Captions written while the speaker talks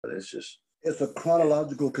It's just... It's a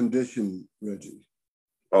chronological condition, Reggie.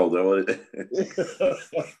 Oh, that what it...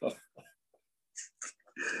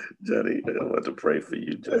 Johnny, I want to pray for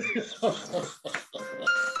you, Johnny.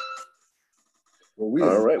 Well,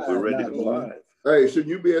 all right, we're ready to go live. Hey, should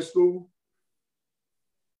you be at school?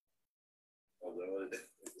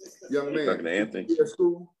 Young man, talking to Anthony? Be at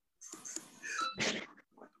school?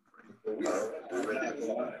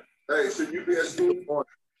 Hey, should you be at school?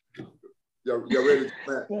 Y'all ready to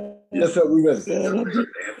match? Yes, sir, we ready. Good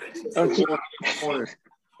morning.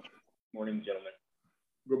 Morning, gentlemen.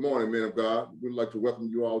 Good morning, men of God. We'd like to welcome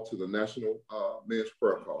you all to the National Men's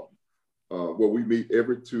Prayer Call, where we meet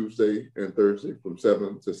every Tuesday and Thursday from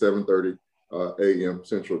 7 to 7:30 a.m.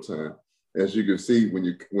 Central Time. As you can see,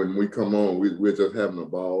 when we come on, we're just having a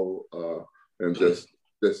ball and just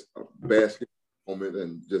basking moment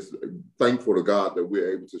and just thankful to God that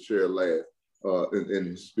we're able to share a laugh in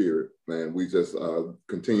His Spirit. Man, we just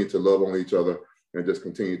continue to love on each other and just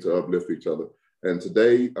continue to uplift each other. And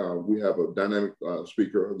today we have a dynamic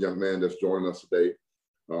speaker, a young man that's joining us today,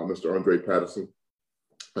 Mr. Andre Patterson.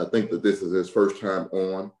 I think that this is his first time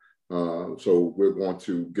on, so we're going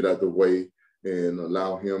to get out of the way and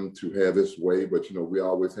allow him to have his way. But, you know, we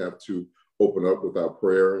always have to open up with our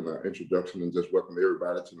prayer and our introduction and just welcome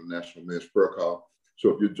everybody to the National Men's Prayer Call. So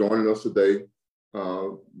if you're joining us today,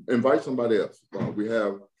 invite somebody else. We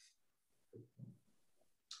have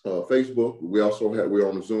Facebook. We're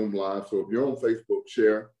on the Zoom Live. So if you're on Facebook,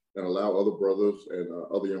 share and allow other brothers and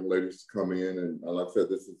other young ladies to come in. And like I said,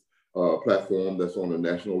 this is a platform that's on a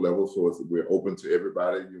national level. So we're open to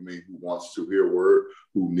everybody, who wants to hear a word,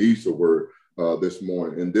 who needs a word this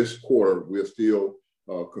morning. In this quarter, we're still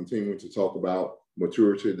continuing to talk about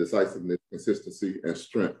maturity, decisiveness, consistency, and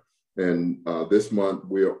strength. And this month,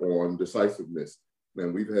 we're on decisiveness.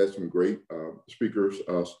 And we've had some great speakers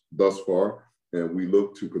thus far. And we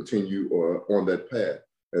look to continue on that path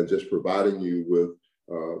and just providing you with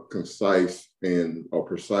concise and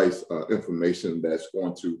precise information that's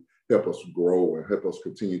going to help us grow and help us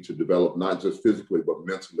continue to develop, not just physically, but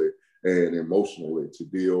mentally and emotionally to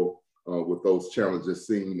deal with those challenges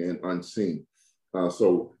seen and unseen.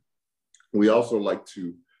 So we also like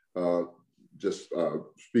to just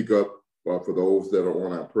speak up for those that are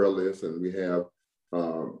on our prayer list. And we have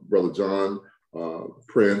Brother John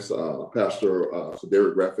Prince, Pastor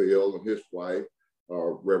Derek Raphael and his wife,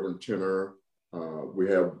 Reverend Tenor. We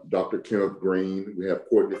have Dr. Kenneth Green. We have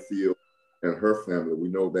Courtney Field and her family. We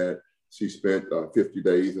know that she spent 50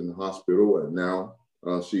 days in the hospital and now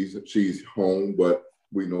she's home, but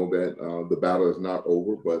we know that the battle is not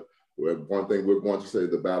over. But one thing we're going to say,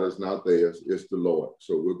 the battle is not theirs, it's the Lord.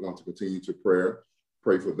 So we're going to continue to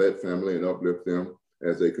pray for that family and uplift them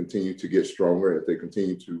as they continue to get stronger, as they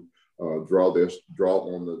continue to draw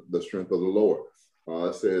on the strength of the Lord.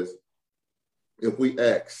 It says, if we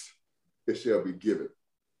ask, it shall be given.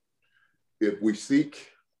 If we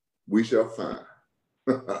seek, we shall find.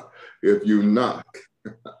 If you knock,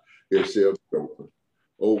 it shall be open.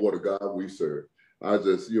 Oh, what a God we serve.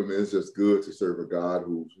 It's just good to serve a God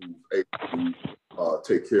who's able to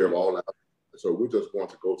take care of all our. So we're just going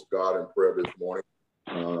to go to God in prayer this morning.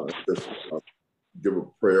 Just give a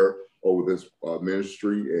prayer over this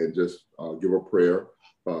ministry and just give a prayer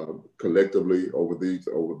collectively over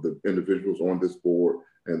the individuals on this board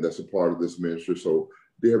and that's a part of this ministry. So,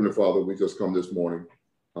 dear Heavenly Father, we just come this morning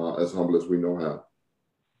as humble as we know how.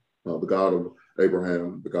 The God of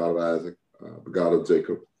Abraham, the God of Isaac, the God of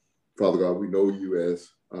Jacob. Father God, we know you as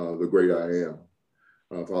the great I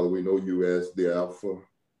am. Father, we know you as the Alpha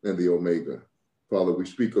and the Omega. Father, we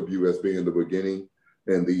speak of you as being the beginning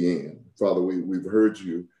and the end. Father, we've heard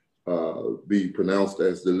you be pronounced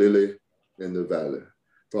as the lily in the valley.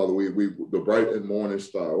 Father, the bright and morning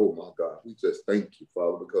star. Oh my God, we just thank you,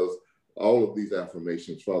 Father, because all of these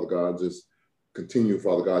affirmations, Father God, just continue,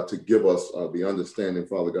 Father God, to give us the understanding,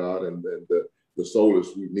 Father God, and the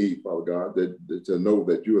solace we need, Father God, that to know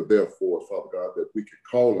that you are there for us, Father God, that we can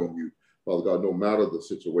call on you, Father God, no matter the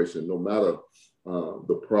situation, no matter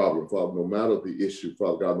the problem, Father, no matter the issue,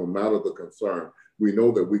 Father God, no matter the concern, we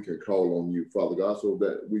know that we can call on you, Father God, so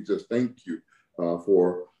that we just thank you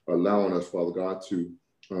for allowing us, Father God, to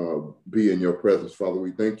be in your presence, Father.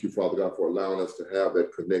 We thank you, Father God, for allowing us to have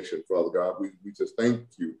that connection, Father God. We just thank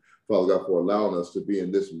you, Father God, for allowing us to be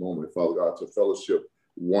in this moment, Father God, to fellowship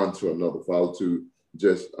one to another, Father, to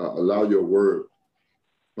just allow your word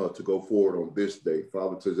to go forward on this day,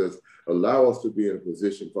 Father, to just allow us to be in a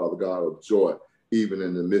position, Father God, of joy, even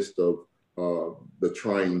in the midst of the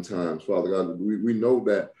trying times, Father God. We know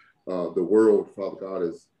that the world, Father God,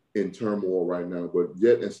 is in turmoil right now, but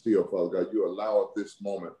yet and still, Father God, you allow at this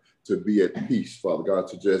moment, to be at peace, Father God,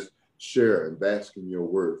 to just share and bask in your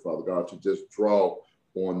word, Father God, to just draw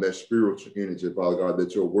on that spiritual energy, Father God,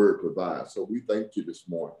 that your word provides. So we thank you this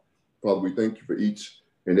morning. Father, we thank you for each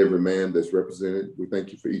and every man that's represented. We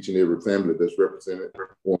thank you for each and every family that's represented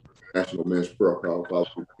on the National Men's Prayer Call. Father,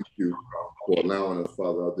 we thank you for allowing us,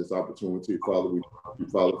 Father, this opportunity. Father, we thank you,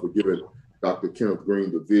 Father, for giving Dr. Kenneth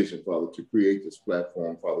Green the vision, Father, to create this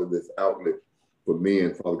platform, Father, this outlet for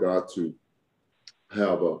men, Father God, to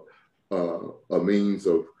have a means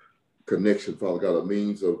of connection, Father God, a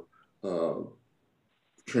means of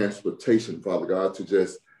transportation, Father God, to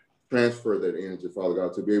just transfer that energy, Father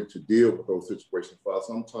God, to be able to deal with those situations, Father.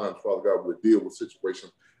 Sometimes, Father God, we deal with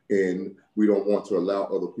situations and we don't want to allow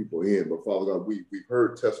other people in. But Father God, we've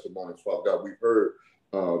heard testimonies, Father God, we've heard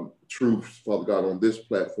truths, Father God, on this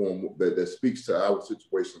platform that speaks to our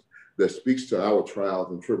situations, that speaks to our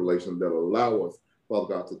trials and tribulations, that allow us,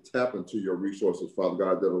 Father God, to tap into your resources, Father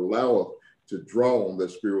God, that allow us to draw on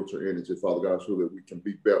that spiritual energy, Father God, so that we can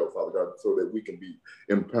be better, Father God, so that we can be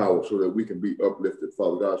empowered, so that we can be uplifted,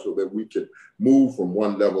 Father God, so that we can move from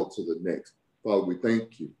one level to the next. Father, we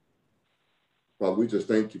thank you. Father, we just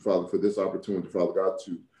thank you, Father, for this opportunity, Father God,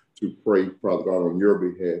 to pray, Father God, on your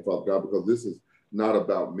behalf, Father God, because this is not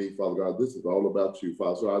about me, Father God. This is all about you,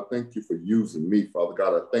 Father. So I thank you for using me, Father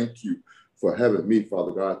God. I thank you for having me,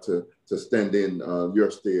 Father God, to stand in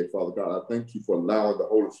your stead, Father God. I thank you for allowing the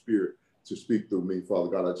Holy Spirit to speak through me, Father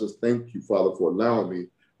God. I just thank you, Father, for allowing me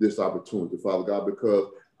this opportunity, Father God,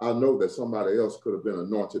 because I know that somebody else could have been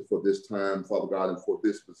anointed for this time, Father God, and for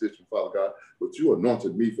this position, Father God, but you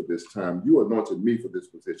anointed me for this time. You anointed me for this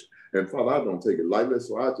position. And Father, I don't take it lightly,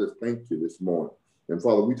 so I just thank you this morning. And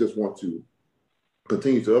Father, we just want to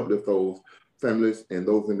continue to uplift those families and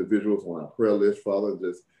those individuals on our prayer list, Father.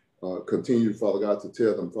 Just continue, Father God, to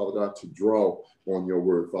tell them, Father God, to draw on your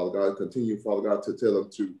word, Father God. Continue, Father God, to tell them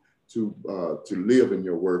to live in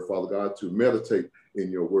your word, Father God, to meditate in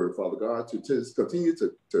your word, Father God, to just continue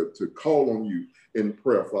to call on you in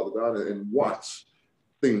prayer, Father God, and watch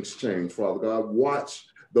things change, Father God. Watch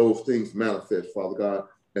those things manifest, Father God,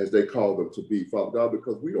 as they call them to be, Father God,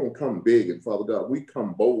 because we don't come begging, Father God. We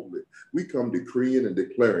come boldly. We come decreeing and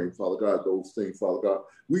declaring, Father God, those things, Father God.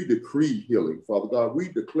 We decree healing, Father God. We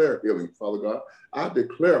declare healing, Father God. I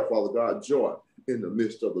declare, Father God, joy in the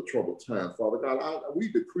midst of the troubled time, Father God.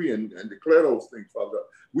 We decree and declare those things, Father God.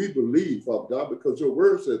 We believe, Father God, because your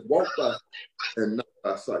word says, walk by and not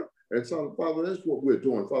by sight. And so, Father, that's what we're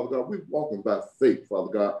doing, Father God. We're walking by faith, Father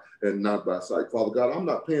God, and not by sight. Father God, I'm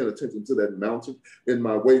not paying attention to that mountain in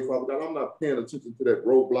my way, Father God. I'm not paying attention to that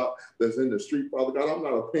roadblock that's in the street, Father God. I'm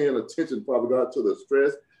not paying attention, Father God, to the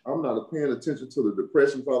stress. I'm not paying attention to the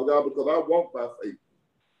depression, Father God, because I walk by faith.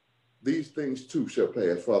 These things too shall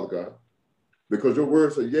pass, Father God. Because your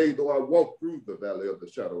word says, yea, though I walk through the valley of the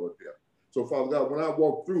shadow of death. So, Father God, when I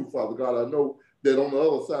walk through, Father God, I know that on the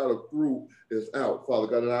other side of through is out, Father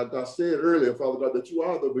God. And I said earlier, Father God, that you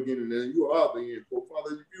are the beginning and you are the end. So,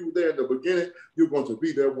 Father, if you were there in the beginning, you're going to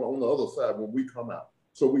be there on the other side when we come out.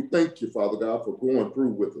 So we thank you, Father God, for going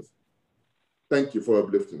through with us. Thank you for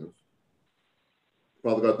uplifting us.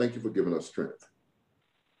 Father God, thank you for giving us strength.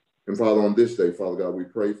 And Father, on this day, Father God, we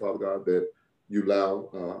pray, Father God, that you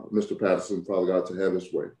allow Mr. Patterson, Father God, to have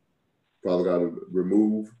his way. Father God, to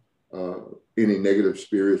remove any negative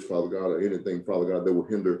spirits, Father God, or anything, Father God, that will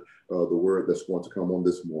hinder the word that's going to come on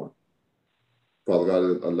this morning. Father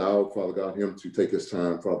God, allow, Father God, him to take his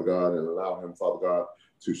time, Father God, and allow him, Father God,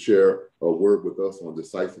 to share a word with us on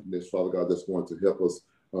decisiveness, Father God, that's going to help us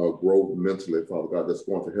grow mentally, Father God, that's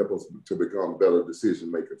going to help us to become better decision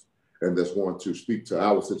makers, and that's going to speak to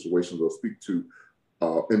our situations or speak to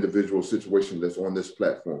individual situation that's on this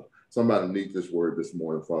platform. Somebody needs this word this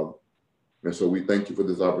morning, Father. And so we thank you for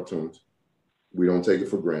this opportunity. We don't take it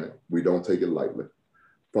for granted. We don't take it lightly.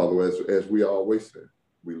 Father, as we always say,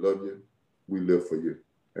 we love you. We live for you.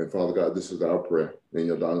 And Father God, this is our prayer. In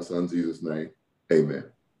your darling son, Jesus' name, amen.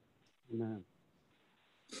 Amen.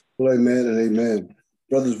 Well, amen and amen.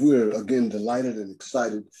 Brothers, we're again delighted and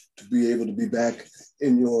excited to be able to be back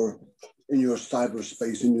in your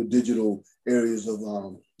cyberspace, in your digital areas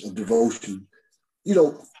of devotion. You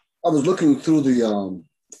know, I was looking through the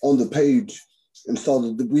on the page and saw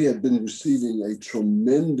that we had been receiving a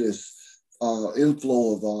tremendous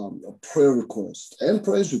inflow of prayer requests and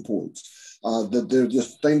praise reports, that they're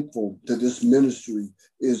just thankful that this ministry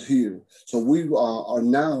is here. So we are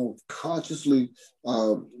now consciously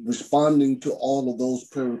responding to all of those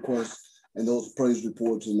prayer requests and those praise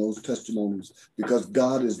reports and those testimonies, because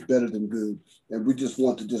God is better than good. And we just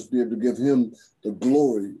want to just be able to give him the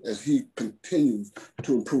glory as he continues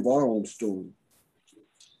to improve our own story.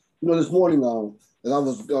 You know, this morning And I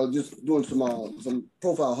was just doing some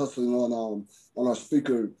profile hustling on our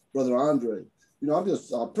speaker, Brother Andre. You know, I'm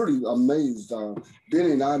just pretty amazed.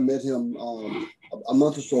 Benny and I met him a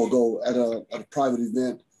month or so ago at a private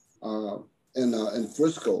event in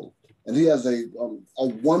Frisco, and he has a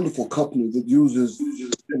wonderful company that uses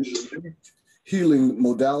healing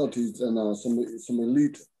modalities and some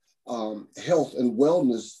elite health and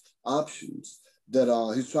wellness options that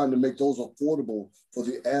he's trying to make those affordable for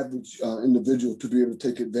the average individual to be able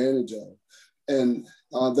to take advantage of. And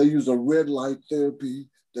they use a red light therapy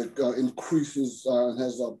that increases and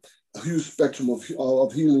has a huge spectrum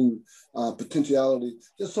of healing potentiality.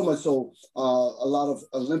 Just so much so, a lot of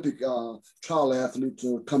Olympic trial athletes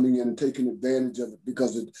are coming in and taking advantage of it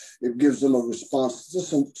because it gives them a response. It's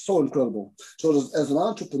just so incredible. So as an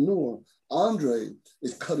entrepreneur, Andre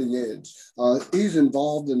is cutting edge. He's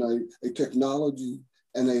involved in a technology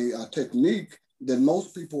and a technique that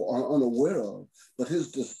most people are unaware of, but his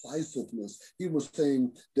decisiveness, he was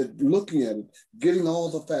saying that looking at it, getting all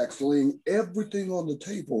the facts, laying everything on the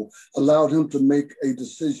table allowed him to make a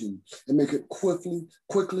decision and make it quickly,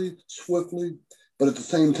 swiftly, but at the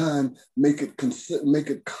same time, make it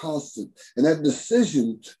constant. And that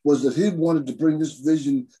decision was that he wanted to bring this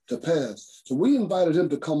vision to pass. So we invited him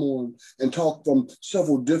to come on and talk from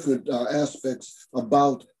several different aspects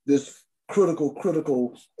about this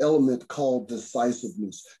critical element called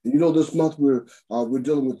decisiveness. And you know, this month we're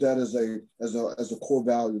dealing with that as a core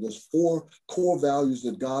value. There's 4 core values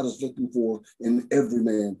that God is looking for in every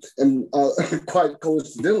man, and quite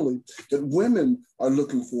coincidentally, that women are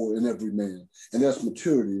looking for in every man, and that's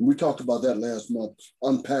maturity. And we talked about that last month,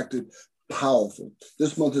 unpacked it. Powerful.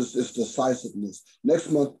 This month is decisiveness.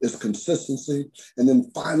 Next month is consistency. And then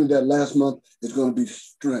finally, that last month is going to be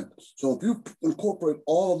strength. So if you incorporate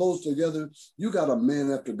all of those together, you got a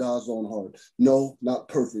man after God's own heart. No, not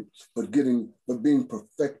perfect, but being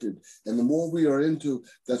perfected. And the more we are into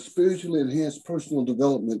that spiritually enhanced personal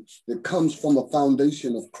development that comes from a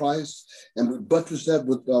foundation of Christ, and we buttress that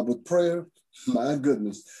with prayer, my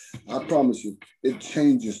goodness, I promise you, it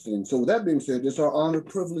changes things. So with that being said, it's our honor,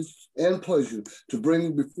 privilege, and pleasure to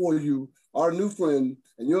bring before you our new friend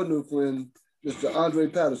and your new friend, Mr. Andre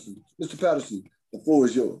Patterson. Mr. Patterson, the floor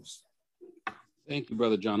is yours. Thank you,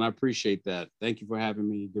 Brother John. I appreciate that. Thank you for having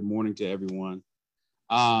me. Good morning to everyone.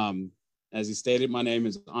 As he stated, my name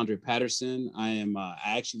is Andre Patterson. I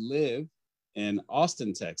actually live in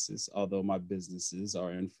Austin, Texas, although my businesses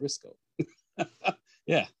are in Frisco.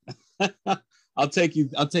 Yeah. I'll take you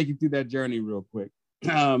through that journey real quick.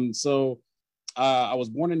 I was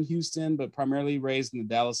born in Houston, but primarily raised in the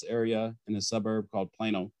Dallas area in a suburb called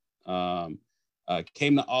Plano.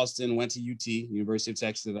 Came to Austin, went to UT, University of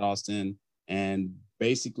Texas at Austin, and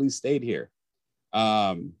basically stayed here.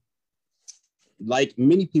 Like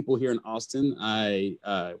many people here in Austin, I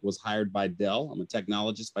was hired by Dell. I'm a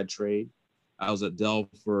technologist by trade. I was at Dell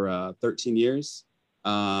for 13 years.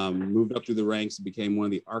 Moved up through the ranks and became one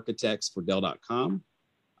of the architects for Dell.com.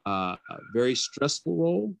 A very stressful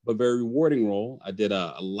role, but very rewarding role. I did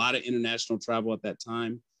a lot of international travel at that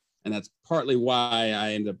time. And that's partly why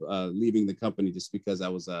I ended up leaving the company, just because I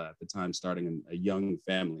was at the time starting a young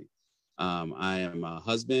family. I am a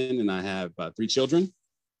husband and I have 3 children.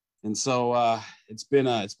 And so it's been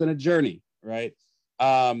a journey, right?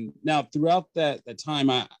 Now, throughout that time,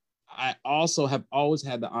 I also have always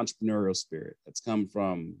had the entrepreneurial spirit that's come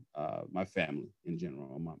from my family in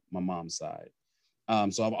general, on my mom's side.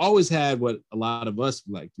 So I've always had what a lot of us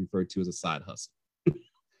like to refer to as a side hustle,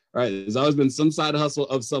 right? There's always been some side hustle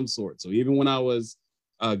of some sort. So even when I was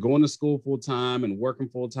going to school full time and working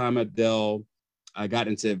full time at Dell, I got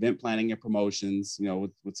into event planning and promotions,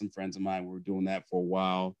 with some friends of mine. We were doing that for a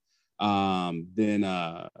while. Then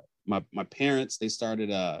my parents, they started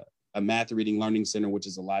a math reading learning center, which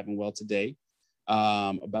is alive and well today.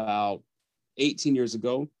 About 18 years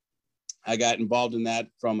ago, I got involved in that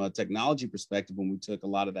from a technology perspective when we took a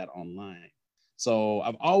lot of that online. So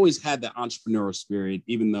I've always had the entrepreneurial spirit,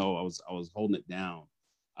 even though I was holding it down,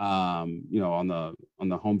 on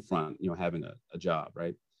the home front, having a job,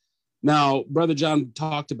 right? Now, Brother John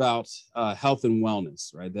talked about health and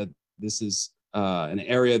wellness, right? That this is an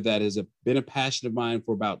area that has been a passion of mine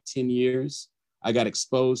for about 10 years. I got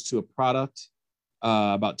exposed to a product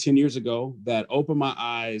about 10 years ago that opened my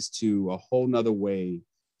eyes to a whole nother way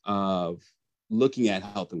of looking at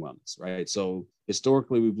health and wellness, right? So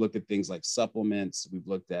historically, we've looked at things like supplements. We've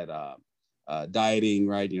looked at dieting,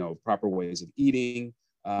 right? Proper ways of eating.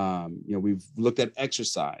 We've looked at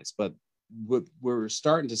exercise, but what we're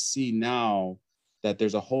starting to see now that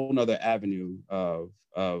there's a whole nother avenue of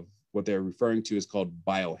what they're referring to is called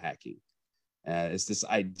biohacking. It's this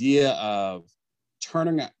idea of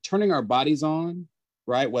turning our bodies on,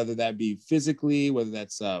 right? Whether that be physically, whether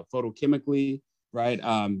that's photochemically, right?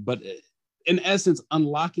 But in essence,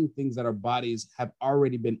 unlocking things that our bodies have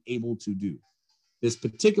already been able to do. This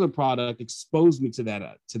particular product exposed me to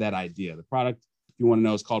that idea. The product, if you want to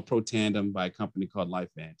know, is called Protandim by a company called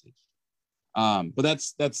LifeVantage. But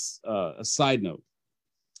that's a side note.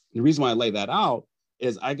 The reason why I lay that out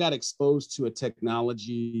is I got exposed to a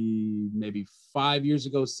technology maybe 5 years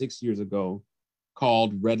ago, 6 years ago,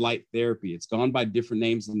 called red light therapy. It's gone by different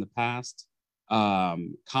names in the past.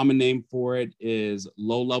 Common name for it is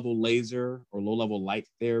low-level laser or low-level light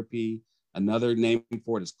therapy. Another name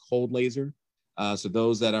for it is cold laser. So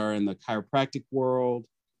those that are in the chiropractic world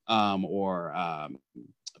or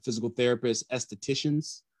physical therapists,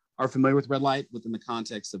 estheticians are familiar with red light within the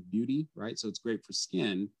context of beauty, right? So it's great for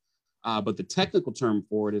skin. But the technical term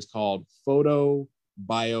for it is called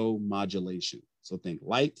photobiomodulation. So think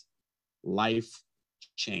light, life,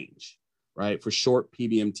 change, right? For short,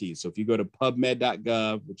 PBMT. So if you go to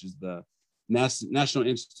pubmed.gov, which is the National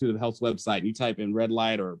Institute of Health's website, and you type in red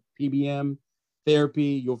light or PBM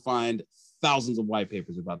therapy, you'll find thousands of white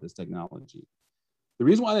papers about this technology. The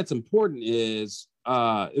reason why that's important is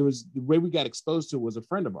it was the way we got exposed to it was a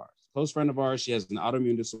friend of ours, close friend of ours. She has an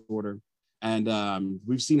autoimmune disorder. And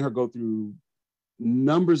we've seen her go through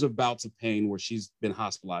numbers of bouts of pain where she's been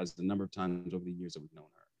hospitalized a number of times over the years that we've known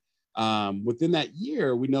her. Within that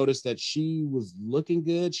year, we noticed that she was looking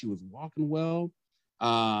good. She was walking well.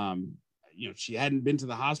 She hadn't been to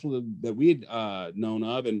the hospital that we had known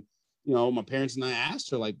of. And, my parents and I asked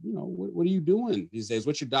her, like, what are you doing these days?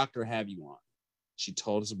 What's your doctor have you on? She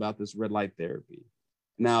told us about this red light therapy.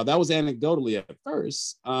 Now, that was anecdotally at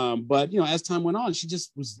first, but, as time went on, she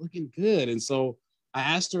just was looking good. And so I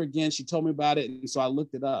asked her again, she told me about it. And so I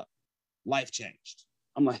looked it up. Life changed.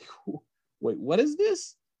 I'm like, wait, what is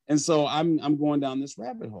this? And so I'm going down this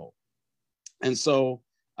rabbit hole. And so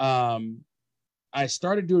I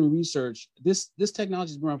started doing research. This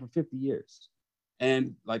technology has been around for 50 years.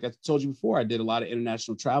 And like I told you before, I did a lot of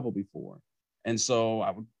international travel before. And so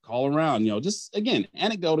I would call around, just again,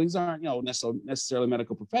 anecdotal. These aren't, necessarily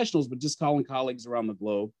medical professionals, but just calling colleagues around the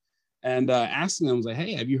globe and asking them, like,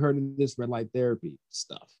 hey, have you heard of this red light therapy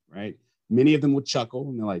stuff? Right. Many of them would chuckle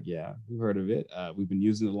and they're like, yeah, we've heard of it. We've been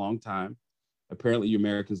using it a long time. Apparently you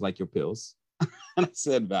Americans like your pills. And I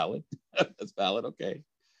said, valid. That's valid. Okay.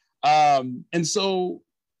 And so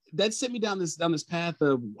that sent me down this path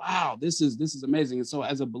of, wow, this is amazing. And so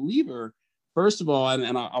as a believer, first of all,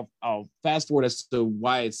 and I'll fast forward as to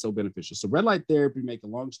why it's so beneficial. So red light therapy, make a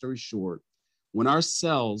long story short, when our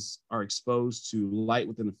cells are exposed to light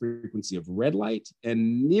within the frequency of red light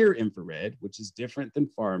and near infrared, which is different than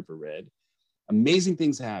far infrared, amazing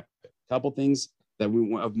things happen. A couple things that we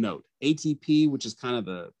want of note. ATP, which is kind of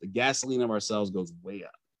the gasoline of our cells, goes way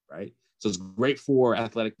up, right? So it's great for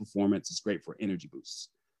athletic performance. It's great for energy boosts.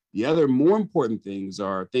 The other more important things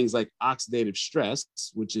are things like oxidative stress,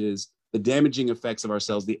 which is the damaging effects of our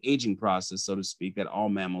cells, the aging process, so to speak, that all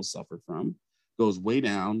mammals suffer from, goes way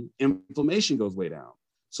down. Inflammation goes way down.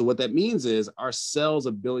 So what that means is our cell's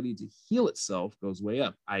ability to heal itself goes way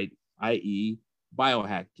up, i.e.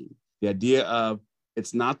 biohacking. The idea of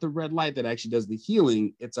it's not the red light that actually does the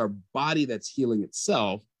healing, it's our body that's healing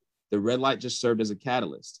itself. The red light just served as a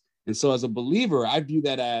catalyst. And so as a believer, I view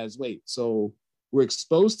that as, so we're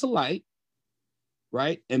exposed to light,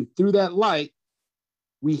 right? And through that light,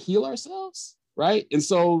 we heal ourselves, right? And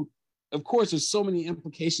so, of course, there's so many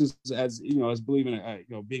implications as believing,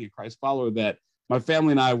 being a Christ follower, that my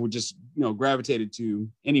family and I were just, gravitated to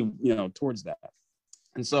towards that.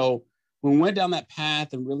 And so when we went down that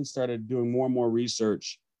path and really started doing more and more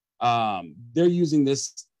research, they're using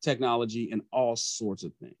this technology in all sorts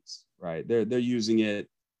of things, right? They're using it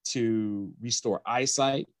to restore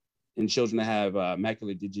eyesight in children that have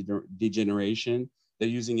macular degeneration. They're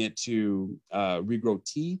using it to regrow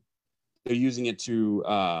teeth. They're using it to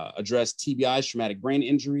address TBIs, traumatic brain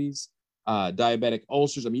injuries, diabetic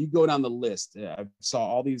ulcers. I mean, you go down the list. I saw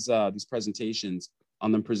all these presentations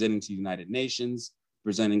on them presenting to the United Nations,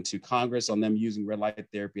 presenting to Congress on them using red light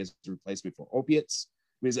therapy as a replacement for opiates.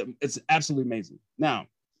 I mean, it's absolutely amazing. Now,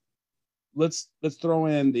 let's throw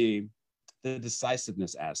in the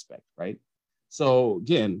decisiveness aspect, right? So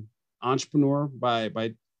again, entrepreneur by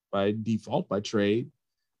default, by trade.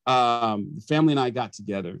 The family and I got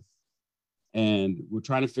together and we're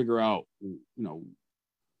trying to figure out,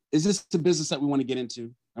 is this the business that we want to get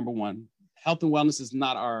into? Number one, health and wellness is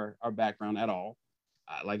not our background at all.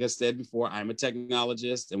 Like I said before, I'm a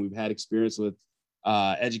technologist and we've had experience with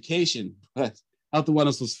education, but health and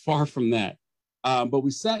wellness was far from that. But we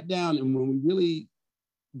sat down and when we really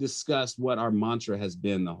discussed what our mantra has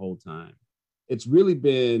been the whole time. It's really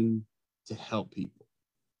been to help people,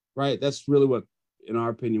 right? That's really what, in our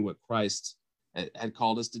opinion, what Christ had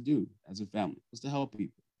called us to do as a family, was to help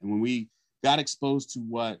people. And when we got exposed to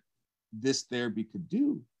what this therapy could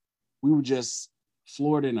do, we were just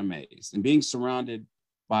floored and amazed. And being surrounded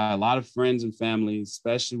by a lot of friends and family,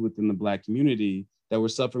 especially within the Black community, that were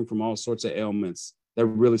suffering from all sorts of ailments, that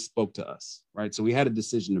really spoke to us, right? So we had a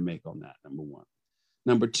decision to make on that, number one.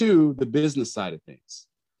 Number two, the business side of things.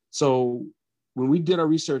 So when we did our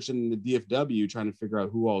research in the DFW, trying to figure out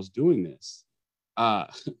who all was doing this,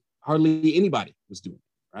 hardly anybody was doing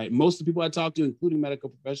it, right? Most of the people I talked to, including medical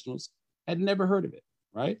professionals, had never heard of it,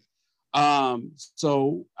 right?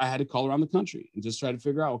 So I had to call around the country and just try to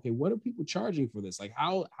figure out, okay, what are people charging for this? Like,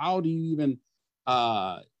 how do you even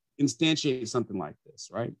instantiate something like this,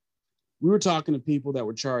 right? We were talking to people that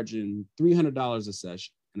were charging $300 a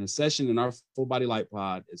session, and a session in our full body light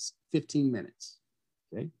pod is 15 minutes,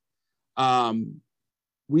 okay?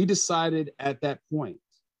 We decided at that point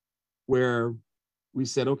where we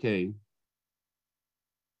said, okay,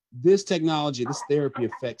 this technology, this therapy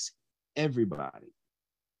affects everybody.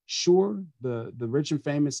 Sure, the rich and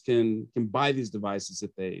famous can buy these devices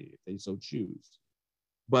if they so choose.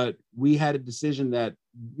 But we had a decision that,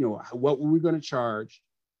 you know, what were we going to charge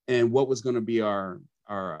and what was going to be our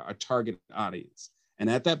target audience. And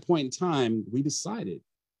at that point in time, we decided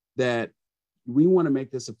that we want to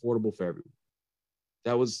make this affordable for everyone.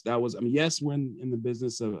 That was, I mean, yes, we're in the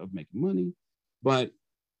business of making money, but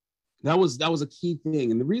that was a key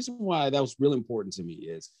thing. And the reason why that was really important to me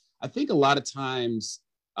is I think a lot of times,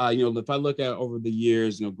 you know, if I look at over the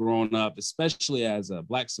years, you know, growing up, especially as a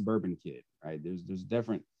Black suburban kid, right? There's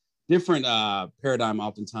different paradigm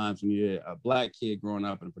oftentimes when you're a Black kid growing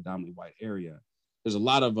up in a predominantly white area. There's a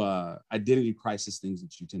lot of identity crisis things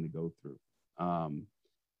that you tend to go through.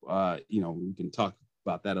 You know, we can talk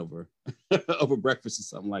about that over over breakfast or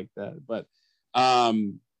something like that. But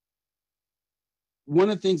one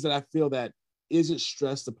of the things that I feel that isn't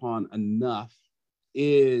stressed upon enough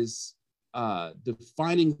is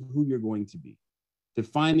defining who you're going to be,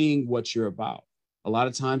 defining what you're about. A lot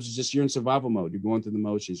of times it's just you're in survival mode. You're going through the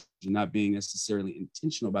motions. You're not being necessarily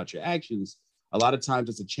intentional about your actions. A lot of times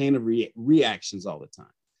it's a chain of reactions all the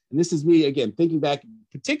time. And this is me, again, thinking back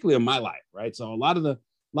particularly in my life, right? So a lot of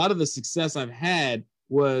the success I've had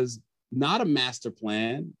was not a master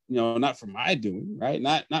plan, you know, not for my doing, right?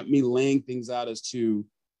 Not me laying things out as to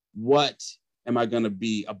what am I going to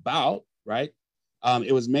be about, right?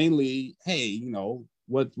 It was mainly, hey, you know,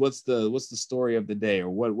 what's the story of the day, or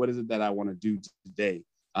what is it that I want to do today,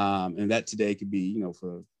 and that today could be, you know, for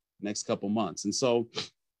the next couple months. And so,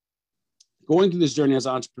 going through this journey as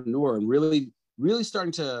an entrepreneur and really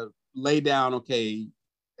starting to lay down, okay,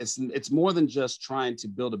 it's more than just trying to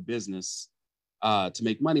build a business to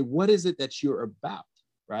make money. What is it that you're about,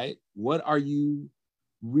 right? What are you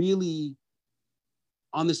really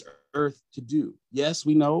on this earth to do? Yes,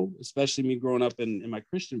 we know, especially me growing up in my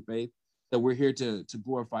Christian faith, that we're here to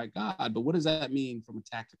glorify God. But what does that mean from a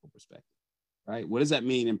tactical perspective, right? What does that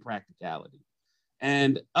mean in practicality?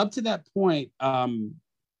 And up to that point,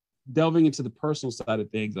 delving into the personal side of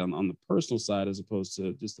things, on the personal side as opposed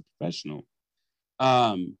to just the professional,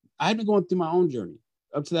 I had been going through my own journey.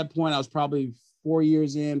 Up to that point, I was probably 5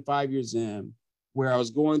 years in, where I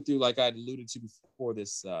was going through, like I had alluded to before,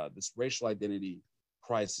 this racial identity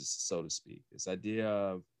crisis, so to speak. This idea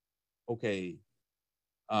of, okay,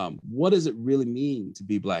 what does it really mean to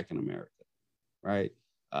be Black in America, right?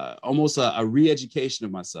 Almost a re-education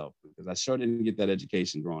of myself, because I sure didn't get that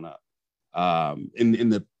education growing up in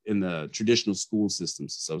the traditional school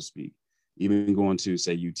systems, so to speak, even going to,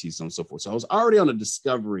 say, UT, so on and so forth. So I was already on a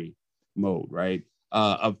discovery mode, right?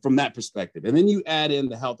 From that perspective. And then you add in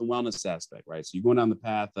the health and wellness aspect, right? So you're going down the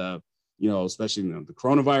path of, you know, especially, you know, the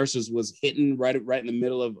coronavirus was hitting right in the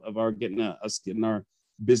middle of our getting our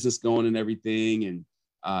business going and everything.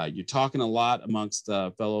 And you're talking a lot amongst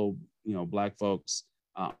fellow, you know, Black folks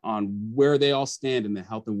on where they all stand in the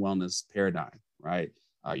health and wellness paradigm, right?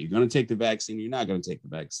 You're going to take the vaccine, you're not going to take the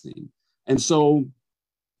vaccine. And so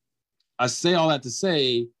I say all that to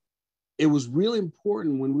say, it was really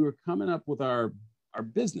important when we were coming up with our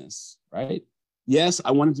business, right? Yes,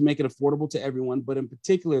 I wanted to make it affordable to everyone, but in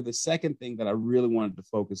particular, the second thing that I really wanted to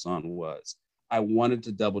focus on was I wanted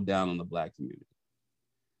to double down on the Black community.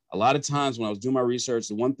 A lot of times when I was doing my research,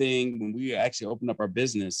 the one thing when we actually opened up our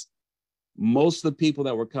business, most of the people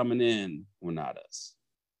that were coming in were not us.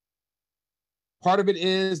 Part of it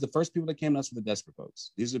is the first people that came to us were the desperate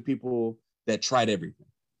folks. These are people that tried everything,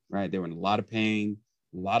 right? They were in a lot of pain.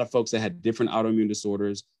 A lot of folks that had different autoimmune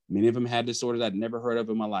disorders. Many of them had disorders I'd never heard of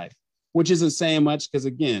in my life, which isn't saying much because,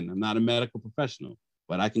 again, I'm not a medical professional,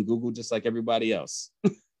 but I can Google just like everybody else.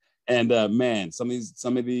 And man, some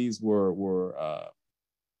of these were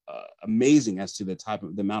amazing as to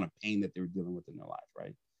the amount of pain that they were dealing with in their life,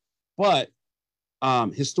 right? But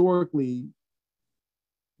historically,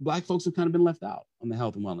 Black folks have kind of been left out on the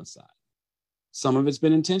health and wellness side. Some of it's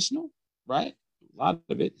been intentional, right? A lot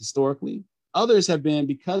of it historically. Others have been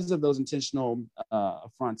because of those intentional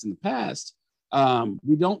affronts in the past.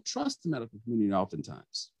 We don't trust the medical community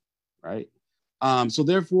oftentimes, right? So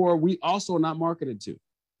therefore, we also are not marketed to,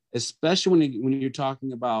 especially when you're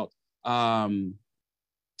talking about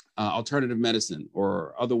alternative medicine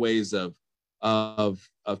or other ways of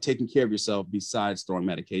taking care of yourself besides throwing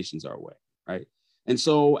medications our way, right? And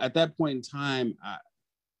so at that point in time,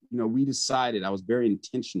 we decided, I was very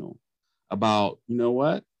intentional about, you know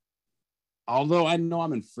what? Although I know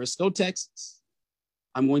I'm in Frisco, Texas,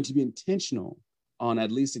 I'm going to be intentional on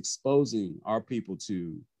at least exposing our people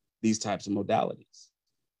to these types of modalities.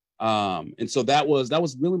 And so that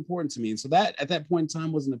was real important to me. And so that at that point in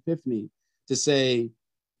time was an epiphany to say,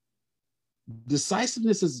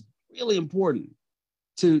 decisiveness is really important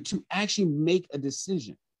to actually make a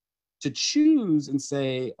decision, to choose and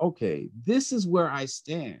say, okay, this is where I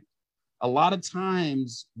stand. A lot of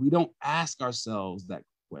times we don't ask ourselves that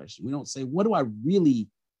question. We don't say, what do I really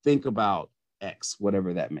think about X,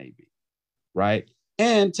 whatever that may be, right?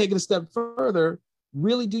 And take it a step further,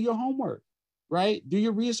 really do your homework, right? Do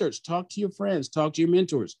your research, talk to your friends, talk to your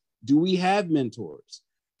mentors. Do we have mentors?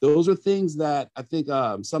 Those are things that I think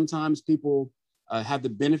sometimes people have the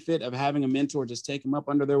benefit of having a mentor just take them up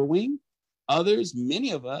under their wing. Others,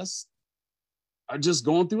 many of us, are just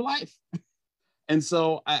going through life. And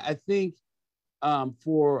so I think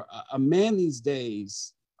for a man these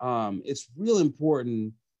days, it's real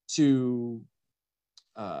important to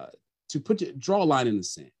draw a line in the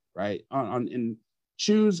sand, right? And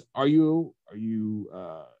choose, what are you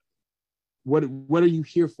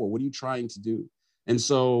here for? What are you trying to do? And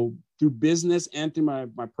so through business and through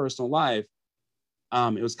my personal life,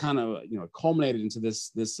 it was kind of, culminated into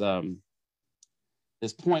this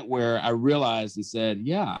point where I realized and said,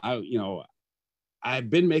 yeah, I've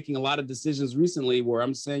been making a lot of decisions recently where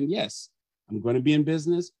I'm saying, yes, I'm going to be in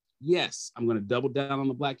business. Yes, I'm going to double down on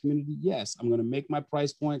the Black community. Yes, I'm going to make my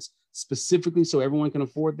price points specifically so everyone can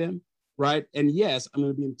afford them, right? And yes, I'm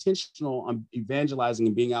going to be intentional on evangelizing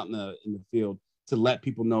and being out in the field to let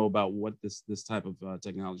people know about what this type of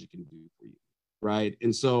technology can do for you, right?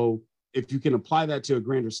 And so if you can apply that to a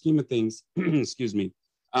grander scheme of things, excuse me,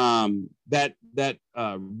 that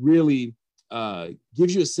really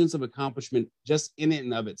gives you a sense of accomplishment just in it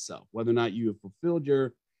and of itself, whether or not you have fulfilled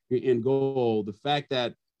your end goal. The fact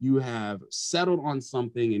that you have settled on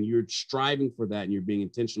something and you're striving for that and you're being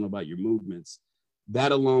intentional about your movements,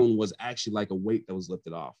 that alone was actually like a weight that was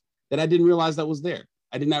lifted off that I didn't realize that was there.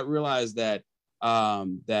 I did not realize that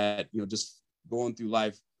just going through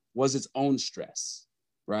life was its own stress,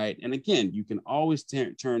 right? And again, you can always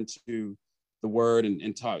turn to the word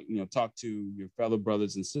and talk to your fellow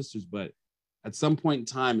brothers and sisters, but at some point in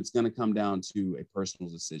time, it's going to come down to a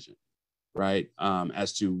personal decision, right?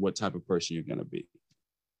 As to what type of person you're going to be.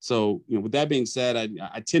 So, with that being said,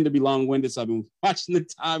 I tend to be long-winded, so I've been watching the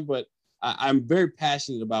time, but I'm very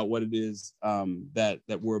passionate about what it is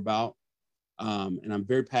that we're about. And I'm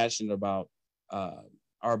very passionate about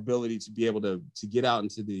our ability to be able to get out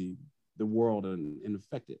into the world and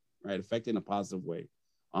affect it, right? Affect it in a positive way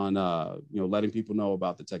on, letting people know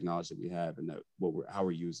about the technology that we have and how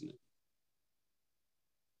we're using it.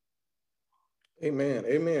 Amen.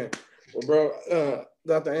 Amen. Well, bro,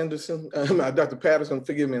 Dr. Anderson, Dr. Patterson,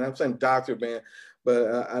 forgive me, and I'm saying doctor, man,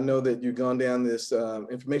 but I know that you've gone down this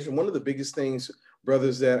information. One of the biggest things,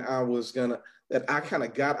 brothers, that I kind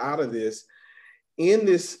of got out of this, in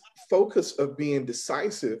this focus of being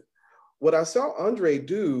decisive, what I saw Andre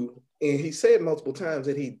do, and he said multiple times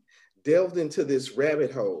that he delved into this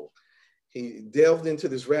rabbit hole. He delved into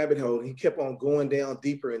this rabbit hole, and he kept on going down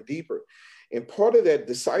deeper and deeper. And part of that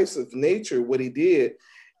decisive nature, what he did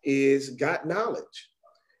is got knowledge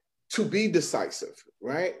to be decisive,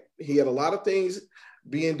 right? He had a lot of things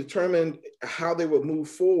being determined how they would move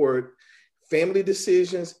forward, family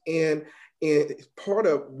decisions, and part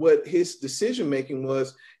of what his decision-making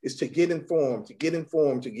is to get informed.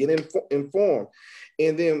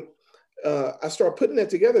 And then I started putting that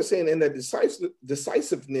together, saying in that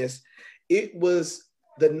decisiveness, it was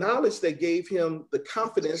the knowledge that gave him the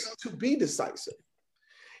confidence to be decisive.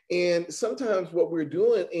 And sometimes what we're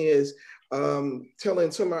doing is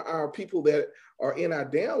telling some of our people that are in our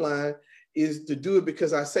downline is to do it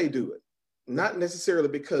because I say do it. Not necessarily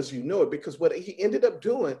because you know it, because what he ended up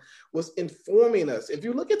doing was informing us. If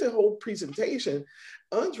you look at the whole presentation,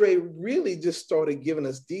 Andre really just started giving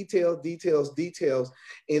us details.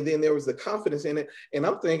 And then there was the confidence in it. And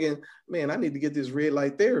I'm thinking, man, I need to get this red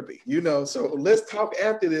light therapy, so let's talk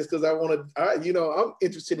after this because I want to, I'm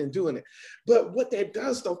interested in doing it. But what that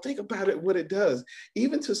does, though, think about it, what it does,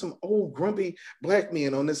 even to some old grumpy Black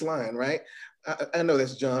men on this line, right? I know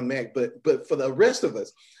that's John Mack, but for the rest of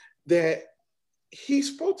us, that he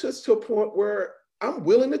spoke to us to a point where I'm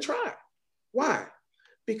willing to try. Why?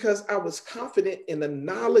 Because I was confident in the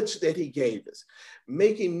knowledge that he gave us,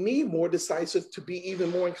 making me more decisive to be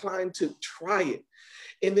even more inclined to try it.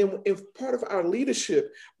 And then if part of our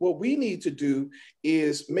leadership, what we need to do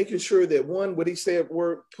is making sure that one, what he said,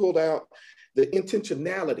 word pulled out, the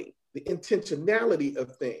intentionality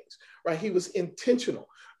of things, right? He was intentional.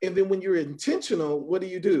 And then when you're intentional, what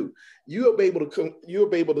do? You'll be able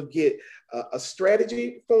to get a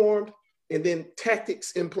strategy formed and then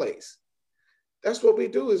tactics in place. That's what we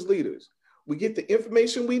do as leaders. We get the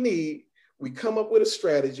information we need, we come up with a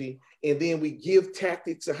strategy, and then we give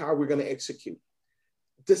tactics of how we're going to execute.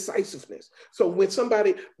 Decisiveness. So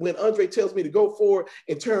when Andre tells me to go forward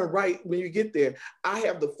and turn right when you get there, I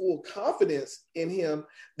have the full confidence in him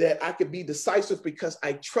that I could be decisive because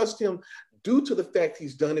I trust him due to the fact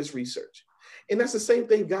he's done his research. And that's the same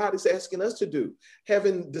thing God is asking us to do,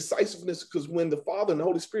 having decisiveness, because when the Father and the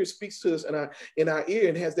Holy Spirit speaks to us in our ear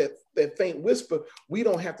and has that faint whisper, we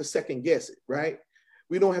don't have to second guess it, right?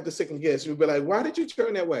 We don't have to second guess. We'll be like, why did you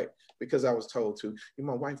turn that way? Because I was told to.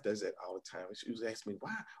 My wife does that all the time. She was asking me,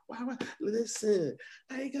 why? Listen,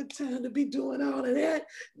 I ain't got time to be doing all of that.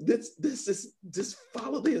 This is just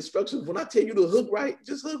follow the instructions. When I tell you to hook right,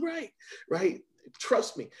 just hook right?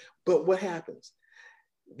 Trust me. But what happens?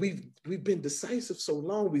 We've been decisive so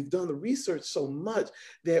long. We've done the research so much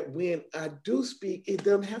that when I do speak, it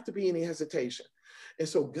doesn't have to be any hesitation. And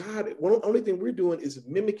so God, the only thing we're doing is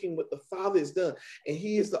mimicking what the Father has done. And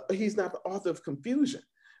he's not the author of confusion,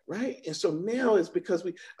 right? And so now it's because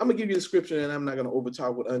I'm going to give you the scripture and I'm not going to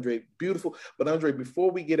overtalk with Andre. Beautiful. But Andre,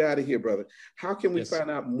 before we get out of here, brother, how can we find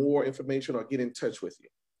out more information or get in touch with you,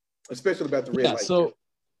 especially about the red light?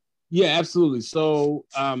 Yeah, absolutely. So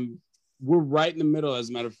we're right in the middle, as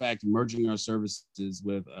a matter of fact, merging our services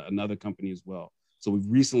with another company as well. So we've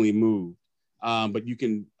recently moved. But you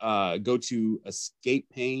can go to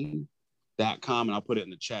escapepain.com, and I'll put it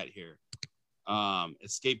in the chat here.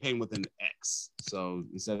 Escape Pain with an X. So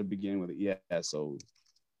instead of beginning with it, so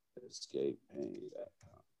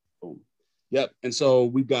escapepain.com. Boom. Yep. And so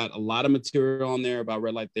we've got a lot of material on there about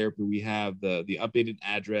red light therapy. We have the updated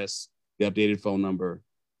address, the updated phone number,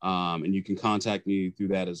 and you can contact me through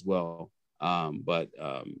that as well.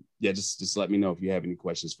 Just let me know if you have any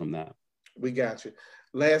questions from that. We got you.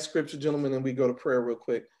 Last scripture, gentlemen, and we go to prayer real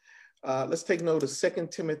quick. Let's take note of 2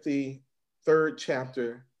 Timothy 3rd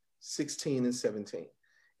chapter, 16 and 17.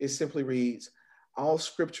 It simply reads, all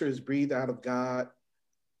scripture is breathed out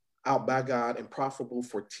by God and profitable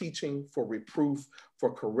for teaching, for reproof,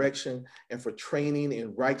 for correction, and for training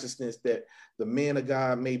in righteousness, that the man of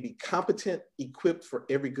God may be competent, equipped for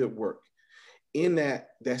every good work. In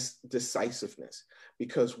that's decisiveness,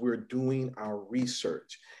 because we're doing our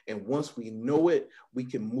research. And once we know it, we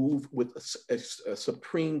can move with a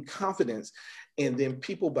supreme confidence. And then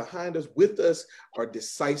people behind us, with us, are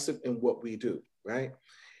decisive in what we do, right?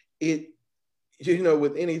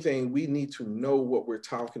 With anything, we need to know what we're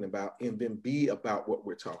talking about and then be about what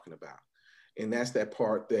we're talking about. And that's that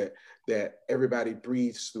part that everybody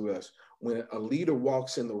breathes through us. When a leader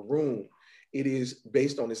walks in the room, it is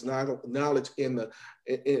based on his knowledge and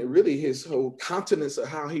really his whole continence of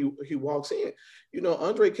how he walks in.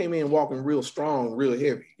 Andre came in walking real strong, real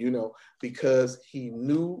heavy, because he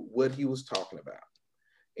knew what he was talking about.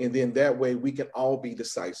 And then that way we can all be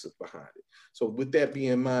decisive behind it. So with that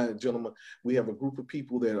being in mind, gentlemen, we have a group of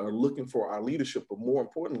people that are looking for our leadership, but more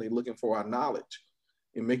importantly, looking for our knowledge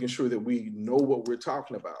and making sure that we know what we're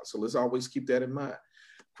talking about. So let's always keep that in mind.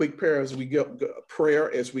 Quick prayer as we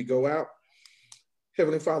go out.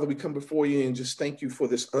 Heavenly Father, we come before you and just thank you for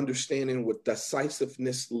this understanding what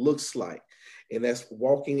decisiveness looks like. And that's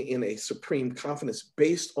walking in a supreme confidence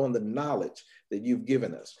based on the knowledge that you've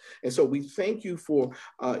given us. And so we thank you for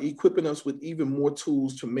equipping us with even more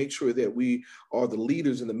tools to make sure that we are the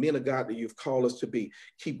leaders and the men of God that you've called us to be.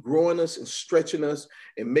 Keep growing us and stretching us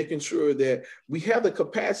and making sure that we have the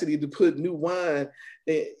capacity to put new wine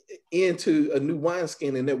into a new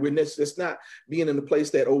wineskin, and that that's not being in the place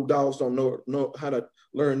that old dogs don't know how to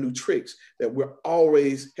learn new tricks, that we're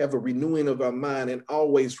always have a renewing of our mind and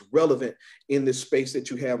always relevant in in this space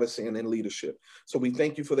that you have us in leadership. So we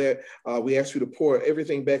thank you for that. We ask you to pour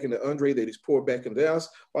everything back into Andre that he's poured back into us.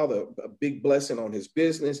 Father, a big blessing on his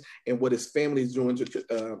business and what his family is doing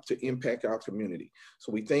to impact our community.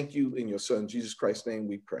 So we thank you in your son, Jesus Christ's name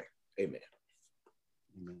we pray. Amen.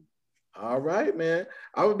 Amen. All right, man.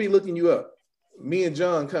 I will be looking you up. Me and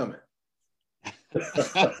John coming.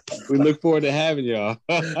 We look forward to having y'all.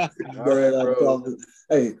 All right, bro.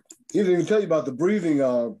 Hey, he didn't even tell you about the breathing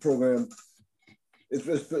program. It's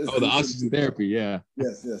the oxygen therapy, yeah.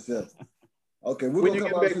 Yes. Okay, when you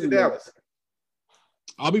get back to Dallas?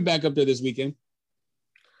 I'll be back up there this weekend.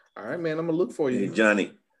 All right, man. I'm gonna look for you. Hey,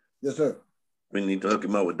 Johnny. Yes, sir. We need to hook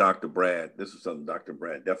him up with Dr. Brad. This is something Dr.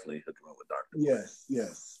 Brad, definitely hook him up with Dr. Brad.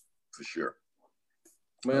 Yes. For sure.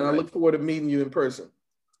 Man, All I right. look forward to meeting you in person.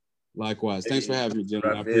 Likewise. Thanks for having me,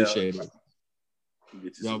 gentlemen. I Raphael, appreciate it. Get you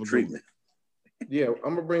Y'all some have a good treatment. Yeah,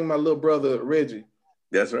 I'm gonna bring my little brother Reggie.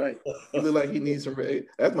 That's right. He look like he needs some.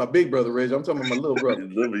 That's my big brother Reggie. I'm talking about my little brother.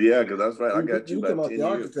 Yeah, because that's right. I got you talking about about 10 the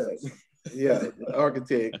years. architect. Yeah, the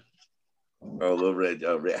architect. Oh, little Red.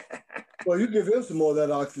 Oh, Red. Well, you give him some more of that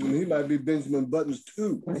oxygen. He might be Benjamin Buttons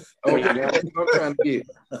too. Okay, now that's what I'm trying to get.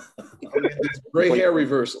 I'm getting this gray hair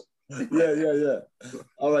reversal. Yeah.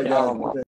 All right, guys.